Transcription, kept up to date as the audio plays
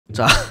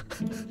자,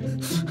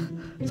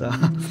 자,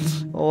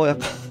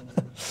 약간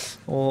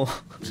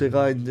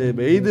제가 이제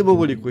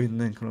메이드복을 입고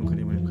있는 그런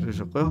그림을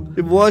그리셨고요.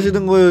 뭐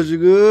하시는 거예요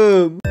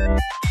지금?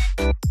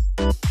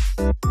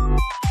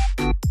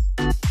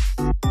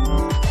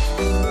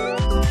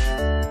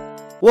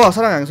 와,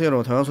 사랑의 양성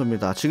여러분,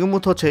 도영소입니다.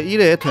 지금부터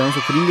제1회 도영소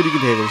그림 그리기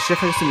대회를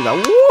시작하겠습니다.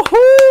 우후!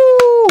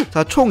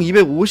 자, 총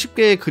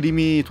 250개의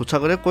그림이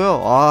도착을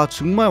했고요. 아,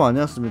 정말 많이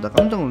왔습니다.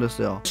 깜짝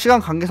놀랐어요.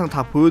 시간 관계상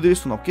다 보여드릴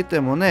수는 없기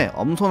때문에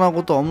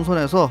엄선하고 또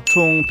엄선해서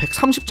총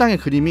 130장의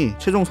그림이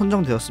최종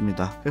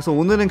선정되었습니다. 그래서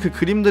오늘은 그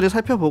그림들을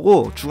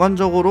살펴보고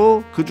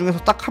주관적으로 그 중에서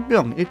딱 한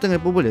명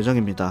 1등을 뽑을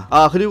예정입니다.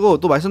 아, 그리고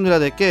또 말씀드려야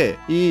될 게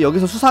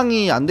여기서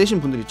수상이 안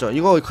되신 분들 있죠.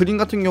 이거 그림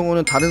같은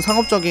경우는 다른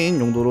상업적인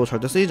용도로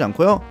절대 쓰이지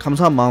않고요.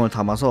 감사한 마음을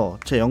담아서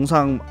제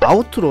영상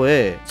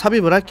아우트로에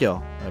삽입을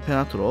할게요.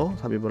 팬아트로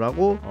삽입을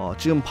하고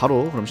지금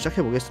바로 그럼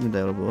시작해 보겠습니다.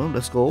 여러분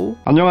렛츠고.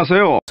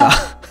 안녕하세요. 자,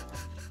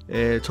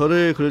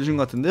 저를 그려주신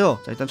것 같은데요.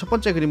 자, 일단 첫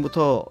번째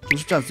그림부터 좀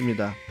쉽지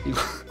않습니다.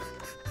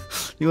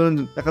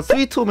 이거는 약간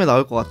스위트홈에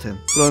나올 것 같은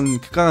그런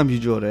극강한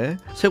비주얼에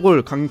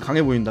쇄골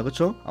강해 보인다,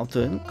 그쵸?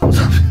 아무튼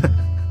감사합니다.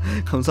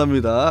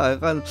 감사합니다.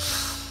 약간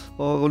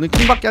오늘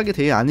킹받게 하게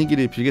대회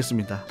아니기를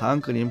빌겠습니다. 다음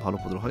그림 바로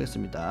보도록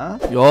하겠습니다.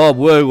 야,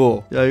 뭐야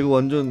이거. 야, 이거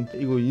완전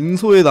이거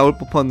인소에 나올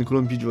법한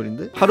그런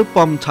비주얼인데?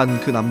 하룻밤 잔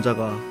그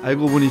남자가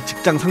알고 보니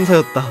직장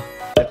상사였다.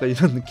 약간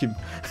이런 느낌.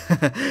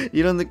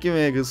 이런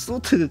느낌의 그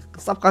수트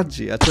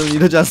쌉간지. 저는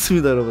이러지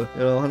않습니다, 여러분.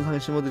 여러분 환상에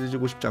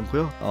심어드리고 싶지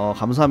않고요.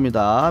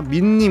 감사합니다.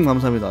 민님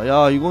감사합니다.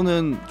 야,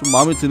 이거는 좀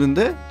마음에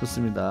드는데?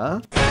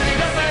 좋습니다.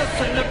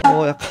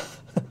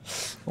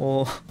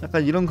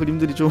 약간 이런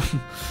그림들이 좀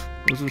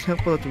요즘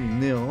생각보다 좀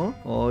있네요.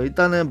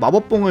 일단은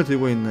마법봉을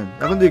들고 있는.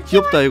 야, 근데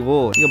귀엽다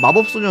이거. 이거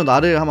마법소녀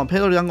나를 한번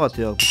패러디 한 것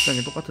같아요.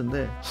 복장이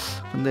똑같은데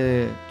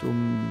근데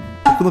좀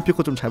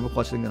피코 좀 잘 먹고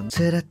같이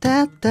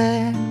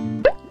생겼는데.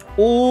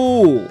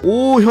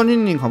 오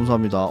현이님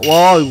감사합니다.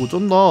 와, 이거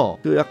쩐다.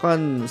 그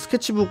약간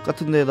스케치북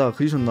같은 데다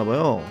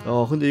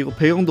그리셨나봐요. 근데 이거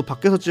배경도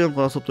밖에서 찍은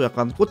거라서 또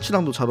약간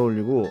꽃이랑도 잘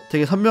어울리고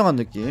되게 선명한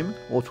느낌.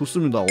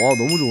 좋습니다. 와,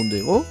 너무 좋은데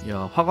이거.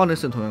 야, 화관을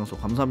쓴 동양소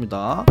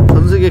감사합니다.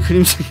 전세계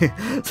그림 중에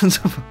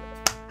선정품.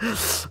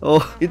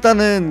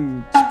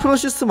 일단은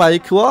프로시스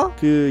마이크와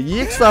그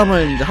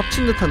EX3을 이제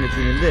합친 듯한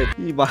느낌인데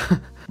이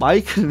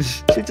마이크는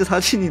실제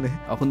사진이네.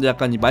 근데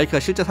약간 이 마이크가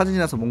실제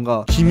사진이라서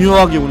뭔가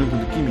기묘하게 오는 그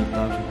느낌이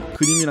있다.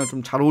 그림이랑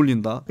좀 잘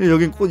어울린다.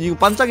 여긴 꽃, 이거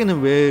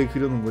반짝이는 왜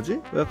그려놓은 거지?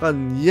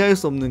 약간 이해할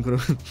수 없는 그런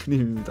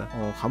그림입니다.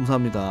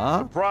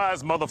 감사합니다.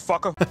 Surprise,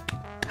 motherfucker.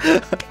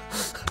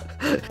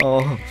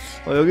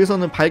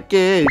 여기서는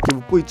밝게 이렇게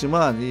묶고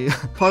있지만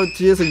바로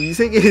뒤에서 이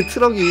세 개의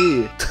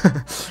트럭이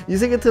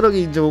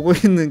이제 오고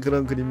있는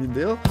그런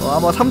그림인데요.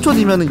 아마 3초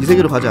뒤면은 이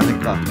세계로 가지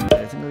않을까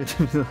생각이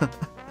듭니다.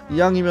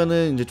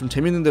 이왕이면은 이제 좀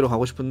재밌는 데로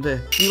가고 싶은데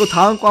이거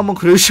다음 거 한번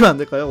그려주시면 안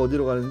될까요?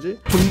 어디로 가는지?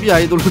 좀비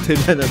아이돌로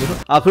데뷔하냐고요?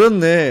 아,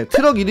 그렇네.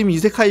 트럭 이름이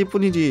이세카이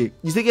뿐이지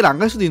이 세계를 안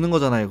갈 수도 있는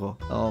거잖아 이거.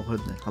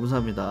 그렇네.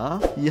 감사합니다.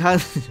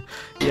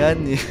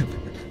 이한님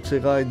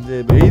제가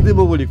이제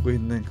메이드복을 입고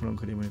있는 그런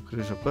그림을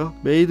그리셨고요.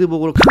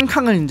 메이드복으로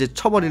캉캉을 이제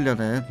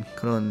쳐버리려는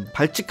그런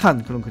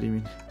발칙한 그런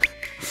그림이.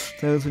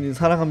 대현수님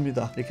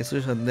사랑합니다 이렇게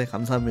쓰셨는데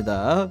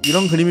감사합니다.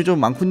 이런 그림이 좀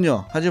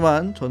많군요.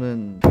 하지만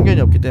저는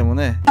편견이 없기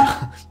때문에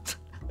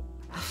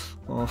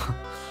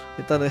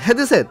일단은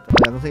헤드셋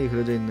양생이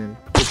그려져 있는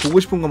보고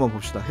싶은 것만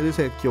봅시다.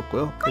 헤드셋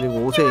귀엽고요.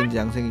 그리고 옷에 이제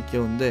양생이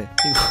귀여운데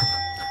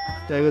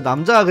이거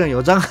남자가 그냥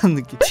여장하는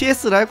느낌.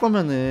 TS를 할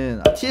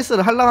거면은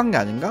TS를 하려고 한 게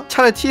아닌가?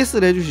 차라리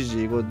TS를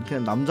해주시지. 이거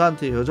그냥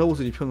남자한테 여자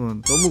옷을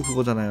입혀놓은 너무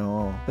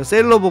그거잖아요.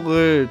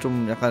 세일러복을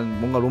좀 약간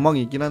뭔가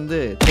로망이 있긴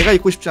한데 제가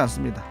입고 싶지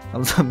않습니다.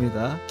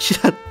 감사합니다.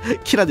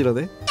 키랏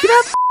이러네.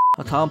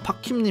 키랏! 다음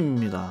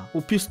팍킴님입니다.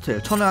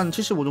 오피스텔 천에 한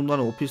 75 정도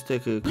하는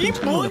오피스텔 그 큰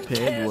창문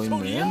옆에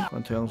누워있는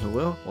그런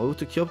도양소고요.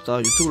 이것도 귀엽다.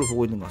 유튜브를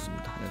보고 있는 것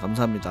같습니다. 네,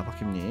 감사합니다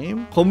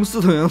팍킴님.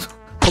 검스 도양소.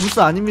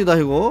 검스 아닙니다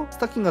이거.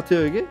 스타킹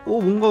같아요 이게?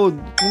 뭔가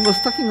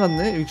스타킹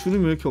같네. 여기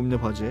주름이 왜 이렇게 없냐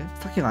바지에.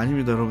 스타킹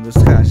아닙니다 여러분들.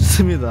 스타킹 안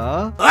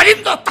신습니다.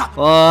 어림도다.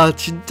 와,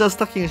 진짜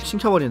스타킹을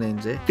심켜버리네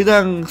이제.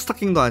 그냥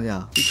스타킹도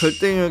아니야. 이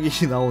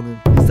절대력이 나오는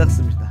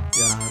니삭스입니다.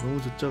 야,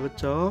 너무 좋죠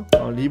그쵸?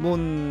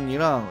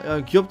 리본이랑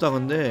야, 귀엽다.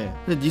 근데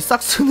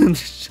니삭스는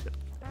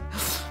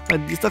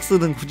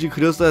니삭스는 굳이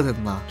그렸어야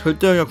됐나.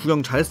 절대영역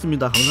구경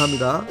잘했습니다.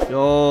 감사합니다. 야,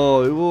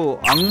 이거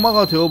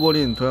악마가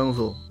되어버린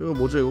도양소. 이거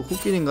뭐죠 이거?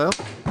 코끼리인가요?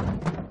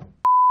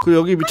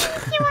 그리고 여기 밑에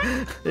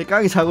얘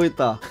깡이 자고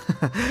있다.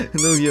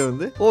 너무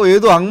귀여운데?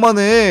 얘도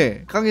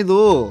악마네.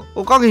 깡이도.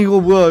 깡이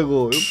이거 뭐야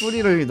이거.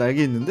 뿌리랑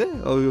날개 있는데?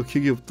 이거 개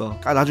귀엽다.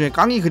 나중에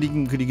깡이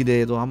그리기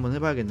대회도 한번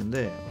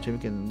해봐야겠는데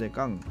재밌겠는데.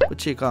 깡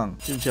그치 깡.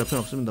 지금 제 옆에는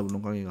없습니다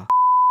물론 깡이가.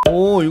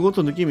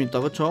 이것도 느낌이 있다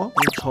그쵸?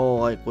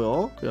 저가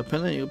있고요. 그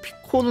옆에는 이거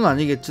피코는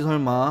아니겠지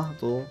설마.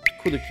 또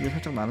피코 느낌이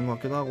살짝 나는 것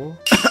같기도 하고.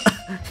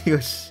 이거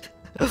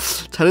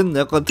잘했네.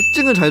 약간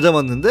특징을 잘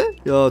잡았는데?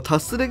 야, 다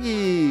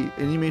쓰레기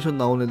애니메이션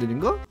나온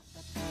애들인가?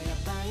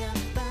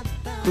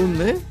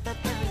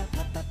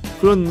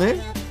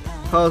 그렇네?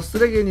 다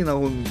쓰레기 애니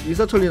나온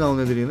일사천리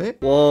나온 애들이네?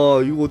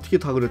 와, 이거 어떻게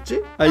다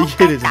그렸지?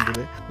 이게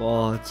레전드네.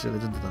 와, 진짜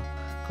레전드다.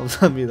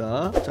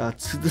 감사합니다. 자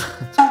즈드라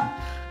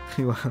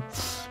이거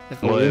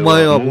약간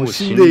오마이와 뭐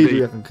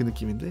신데이루 약간 그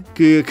느낌인데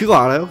그거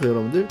알아요? 그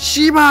여러분들?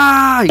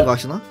 씨바 이거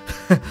아시나?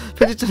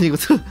 편집자님 이거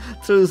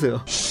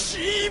틀어주세요.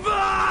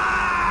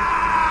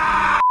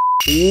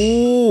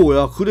 오,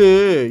 야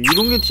그래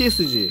이런 게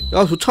TS지.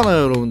 야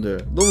좋잖아요 여러분들.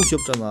 너무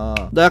귀엽잖아.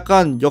 나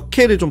약간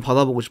역해를 좀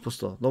받아보고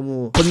싶었어.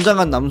 너무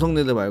건장한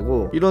남성네들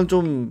말고 이런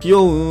좀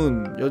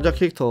귀여운 여자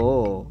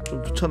캐릭터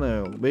좀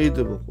좋잖아요.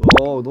 메이드복.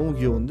 너무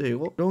귀여운데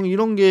이거?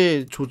 이런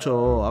게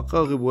좋죠.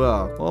 아까 그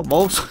뭐야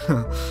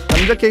마법소녀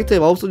남자 캐릭터에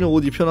마법소녀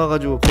옷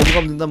입혀놔가지고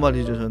거부감 든단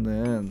말이죠.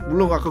 저는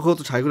물론 아까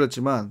그것도 잘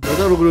그렸지만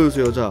여자로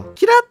그려주세요. 여자.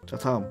 키랏. 자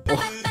다음.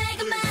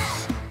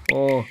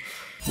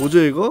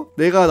 뭐죠 이거?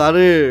 내가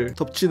나를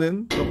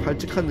덮치는 그런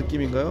발칙한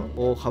느낌인가요?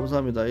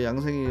 감사합니다. 이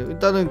양생이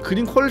일단은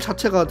그림 퀄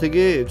자체가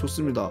되게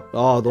좋습니다.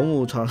 아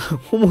너무 잘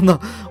호모나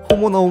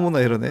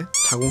이러네.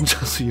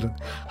 자공자수 이런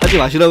하지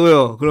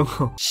마시라고요 그런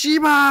거.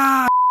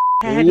 씨바.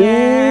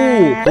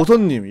 오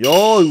버섯님 야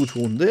이거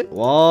좋은데?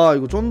 와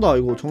이거 쩐다.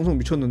 이거 정성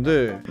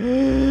미쳤는데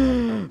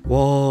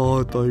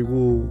와 나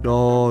이거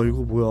야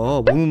이거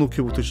뭐야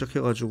모노노케부터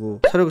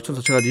시작해가지고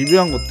사려교천사 제가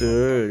리뷰한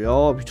것들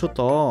야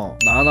미쳤다.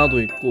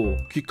 나나도 있고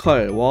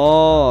귀칼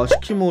와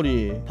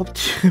시키모리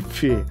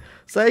펍티에피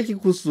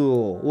사이키쿠스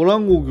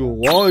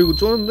오랑고교 와 이거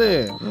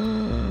쩌는데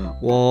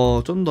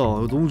와 쩐다.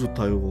 이거 너무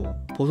좋다. 이거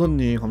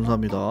버섯님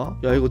감사합니다.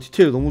 야 이거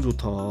디테일 너무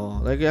좋다.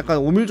 나 이게 약간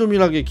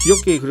오밀조밀하게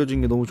귀엽게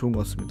그려진 게 너무 좋은 것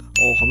같습니다.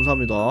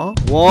 감사합니다.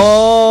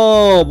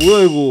 와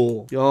뭐야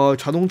이거. 야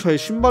자동차에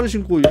신발을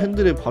신고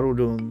핸들에 바로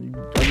올려놓은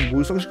아주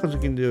몰상식한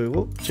새끼인데요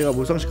이거? 제가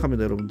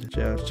몰상식합니다 여러분들.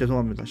 제가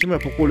죄송합니다. 신발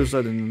벗고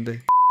올렸어야 됐는데.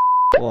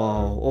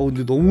 와,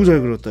 근데 너무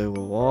잘 그렸다 이거.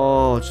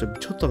 와, 진짜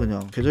미쳤다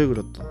그냥. 개잘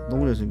그렸다.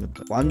 너무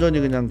잘생겼다. 완전히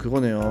그냥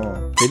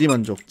그거네요.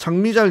 대리만족.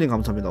 장미잘님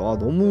감사합니다. 와,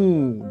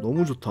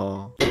 너무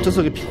좋다.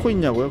 옆좌석에 피코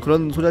있냐고요?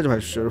 그런 소리 하지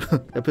마십시오 여러분.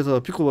 옆에서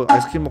피코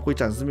아이스크림 먹고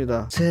있지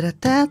않습니다.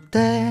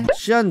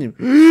 시아님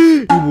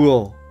이거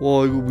뭐야?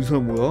 와, 이거 이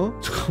사람 뭐야?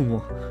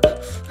 잠깐만.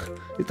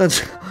 일단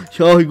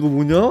야 이거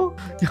뭐냐?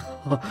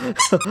 야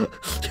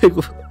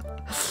이거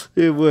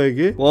이게 뭐야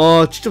이게?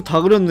 와 직접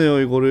다 그렸네요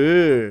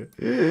이거를.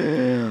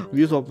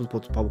 위에서 한번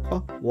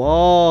봐볼까?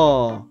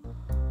 와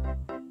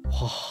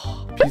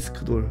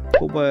비스크돌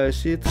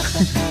코바야시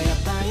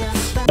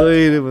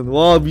너의 이름은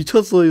와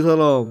미쳤어 이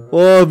사람.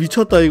 와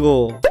미쳤다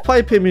이거.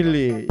 스파이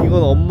패밀리 이건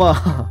엄마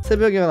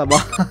새벽에 하나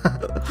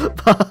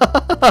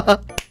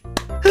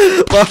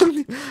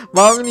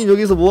마왕님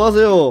여기서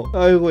뭐하세요?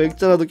 아이고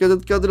액자라도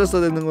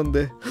껴드렸어야 되는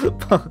건데.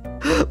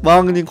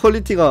 마왕님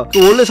퀄리티가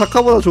원래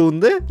작가보다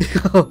좋은데?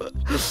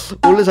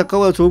 원래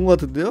작가보다 좋은 것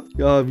같은데요?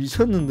 야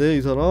미쳤는데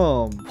이 사람.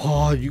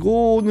 와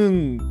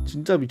이거는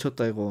진짜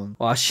미쳤다 이건.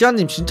 와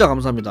시아님 진짜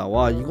감사합니다.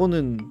 와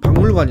이거는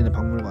박물관이네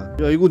박물관.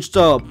 야 이거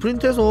진짜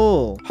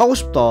프린트해서 하고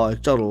싶다.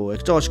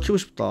 액자화 시키고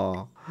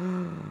싶다.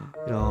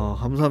 야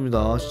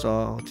감사합니다.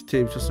 진짜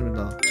디테일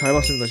미쳤습니다. 잘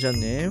봤습니다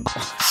시아님.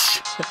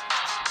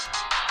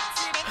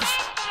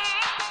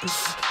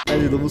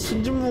 아니 너무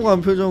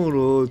순진무구한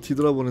표정으로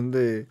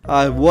뒤돌아보는데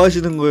뭐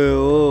하시는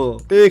거예요?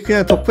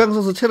 그냥 덕후양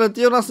선수 채널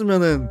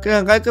띄워놨으면은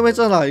그냥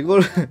깔끔했잖아.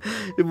 이걸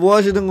뭐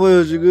하시는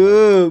거예요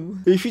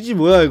지금? 이 휴지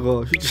뭐야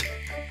이거 휴지.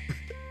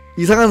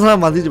 이상한 사람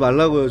만들지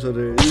말라고요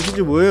저를. 이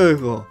휴지 뭐예요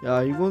이거?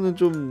 야 이거는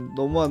좀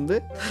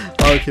너무한데?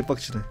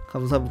 개빡치네.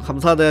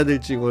 감사하다 해야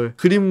될지 이걸.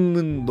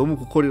 그림은 너무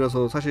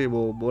고퀄이라서 사실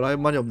뭐라 할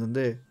말이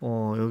없는데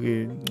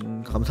여기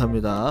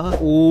감사합니다.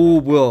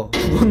 오 뭐야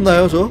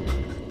죽었나요 저?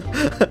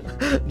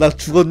 나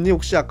죽었니?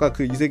 혹시 아까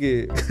그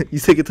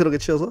이세계 트럭에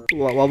치여서?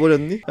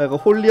 와버렸니? 약간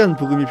홀리한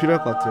부금이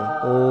필요할 것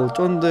같아요.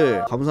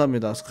 쩐데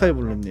감사합니다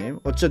스카이블루님.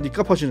 진짜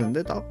니값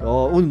하시는데 딱?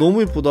 오늘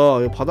너무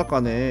이쁘다.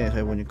 바닷가네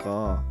잘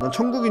보니까. 난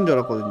천국인 줄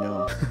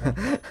알았거든요.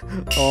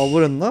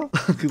 와버렸나?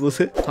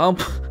 그곳에? 다음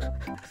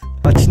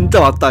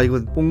진짜 왔다.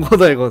 이건 온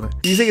거다 이거는.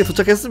 이 세계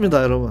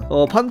도착했습니다 여러분.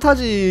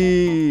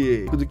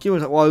 판타지 그 느낌을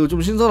와 이거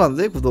좀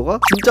신선한데 구도가?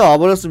 진짜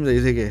와버렸습니다 이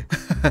세계.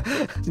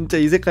 진짜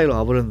이세카이로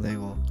와버렸네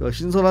이거.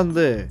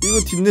 신선한데 이거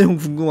뒷내용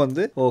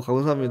궁금한데?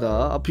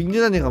 감사합니다.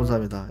 빅리나님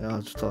감사합니다.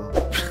 야 좋다.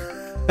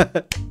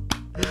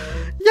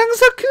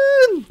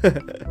 양석큰!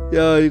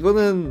 야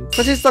이거는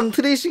사실상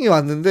트레이싱이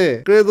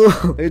왔는데 그래도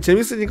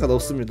재밌으니까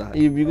넣습니다.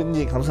 이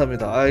미근님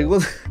감사합니다.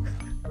 이거는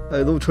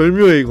너무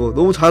절묘해 이거.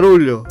 너무 잘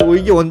어울려.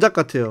 이게 원작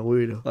같아요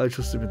오히려.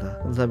 좋습니다.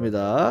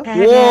 감사합니다.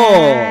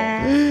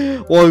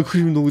 와 이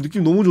그림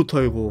느낌 너무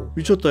좋다 이거.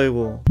 미쳤다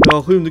이거.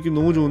 야 그림 느낌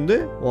너무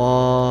좋은데?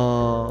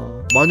 와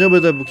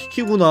마녀배달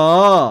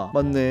키키구나.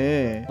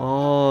 맞네.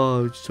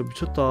 진짜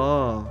미쳤다.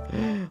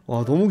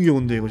 와 너무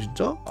귀여운데 이거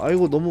진짜?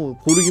 이거 너무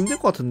고르기 힘들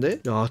것 같은데?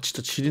 야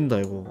진짜 지린다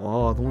이거.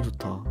 와 너무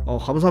좋다.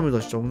 감사합니다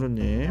진짜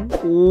홍조님.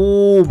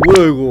 오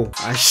뭐야 이거.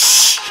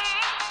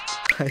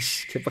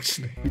 아이씨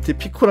개빡치네. 밑에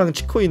피코랑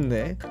치코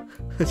있네.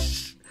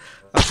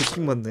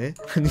 개킹 맞네.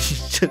 아니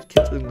진짜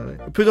개짜증나네.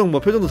 표정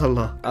표정도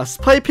달라.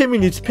 스파이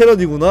패밀리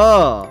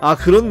패러디구나.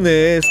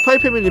 그렇네 스파이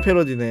패밀리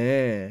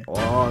패러디네.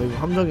 와 이거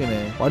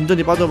함정이네.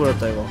 완전히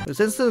빠져버렸다 이거.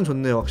 센스는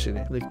좋네요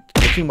확실히. 근데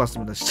개킹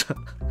맞습니다 진짜.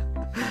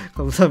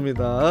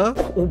 감사합니다.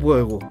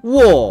 뭐야 이거?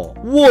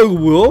 우와 이거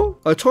뭐야?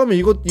 아 처음에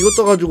이거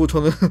떠가지고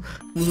저는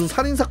무슨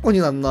살인 사건이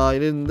났나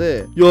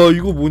이랬는데 야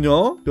이거 뭐냐?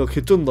 야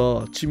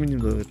개쩐다.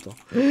 지민님도 여기겠다.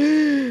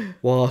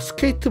 와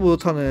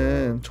스케이트보드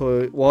타는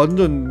저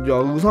완전 야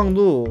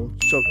의상도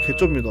진짜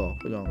개쩝니다.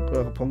 그냥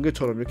약간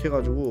번개처럼 이렇게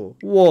해가지고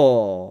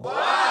우와.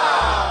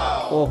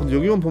 근데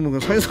여기만 보면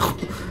그냥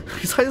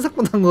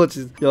살인사건 난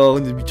거같지. 야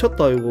근데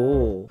미쳤다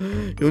이거.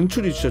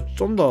 연출이 진짜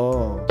쩐다.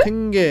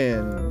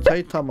 텐겐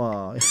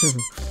사이타마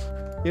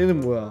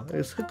얘는 뭐야?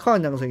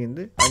 스카한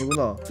양생인데?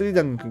 아니구나.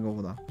 3D 큰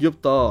거구나.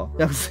 귀엽다.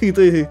 양생이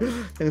또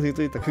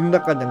있다.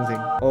 극락간 양생.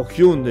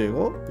 귀여운데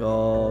이거?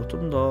 야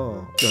쩐다.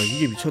 야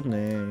이게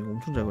미쳤네. 이거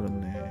엄청 잘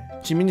그렸네.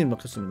 지민님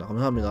넣겠습니다.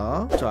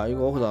 감사합니다. 자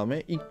이거 그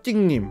다음에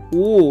익띵님.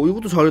 오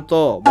이것도 잘했다.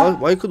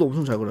 마이크도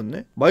엄청 잘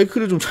그렸네.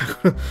 마이크를 좀 잘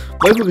그렸.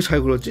 마이크 왜 이렇게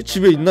잘 그렸지?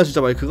 집에 있나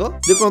진짜 마이크가?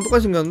 내 거랑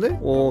똑같이 생겼는데?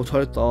 오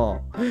잘했다.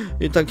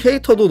 일단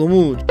캐릭터도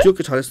너무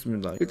귀엽게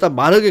잘했습니다. 일단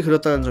마르게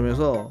그렸다는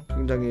점에서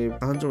굉장히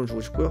가산점을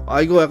주고 싶고요.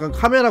 이거 약간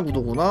카메라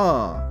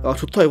구도구나. 야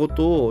좋다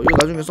이것도. 이거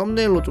나중에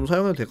썸네일로 좀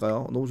사용해도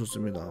될까요? 너무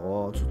좋습니다.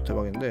 와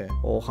대박인데.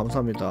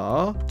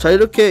 감사합니다. 자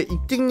이렇게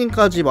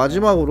익띵님까지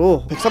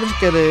마지막으로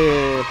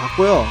 130개를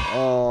봤고요.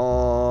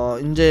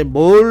 이제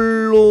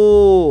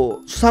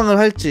뭘로 수상을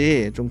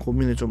할지 좀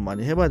고민을 좀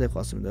많이 해봐야 될 것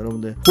같습니다.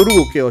 여러분들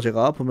고르고 올게요.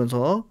 제가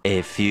보면서. A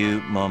few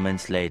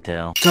moments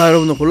later. 자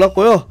여러분들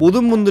골랐고요.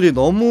 모든 분들이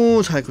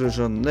너무 잘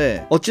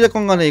그려주셨는데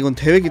어찌됐건 간에 이건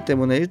대회이기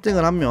때문에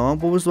 1등을 한 명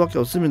뽑을 수밖에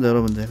없습니다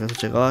여러분들. 그래서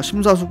제가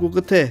심사숙고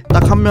끝에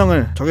딱 한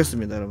명을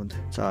정했습니다 여러분들.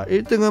 자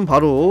 1등은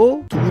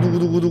바로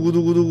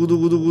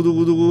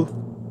두구두구두구두구두구두구두구두구두구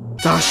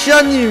자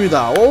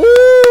시아님입니다. 오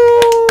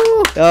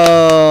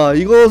야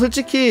이거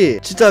솔직히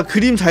진짜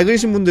그림 잘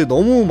그리신 분들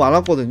너무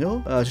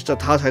많았거든요. 진짜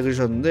다 잘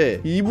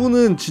그리셨는데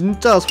이분은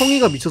진짜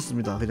성의가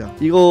미쳤습니다. 그냥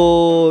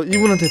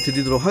이분한테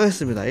드리도록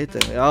하겠습니다.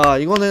 1등. 야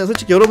이거는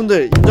솔직히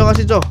여러분들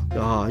인정하시죠?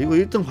 야 이거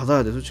 1등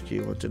받아야 돼. 솔직히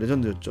이거 진짜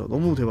레전드였죠.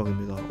 너무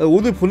대박입니다.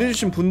 오늘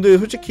보내주신 분들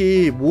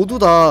솔직히 모두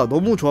다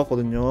너무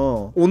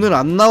좋았거든요. 오늘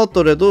안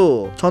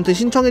나왔더라도 저한테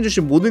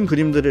신청해주신 모든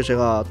그림들을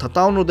제가 다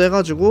다운로드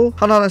해가지고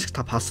하나하나씩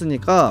다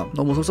봤으니까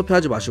너무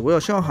섭섭해하지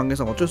마시고요. 시간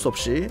관계상 어쩔 수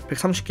없이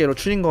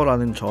 130개로 추린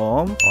거라는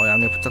점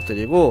양해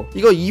부탁드리고,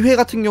 이거 2회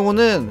같은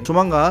경우는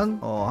조만간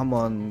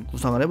한번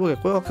구상을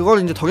해보겠고요.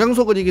 그걸 이제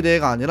덕양소 그리기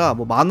대회가 아니라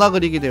뭐 만화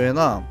그리기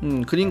대회나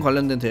그림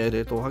관련된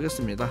대회를 또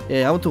하겠습니다.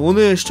 예, 아무튼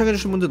오늘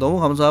시청해주신 분들 너무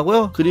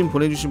감사하고요. 그림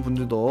보내주신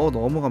분들도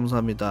너무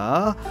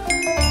감사합니다.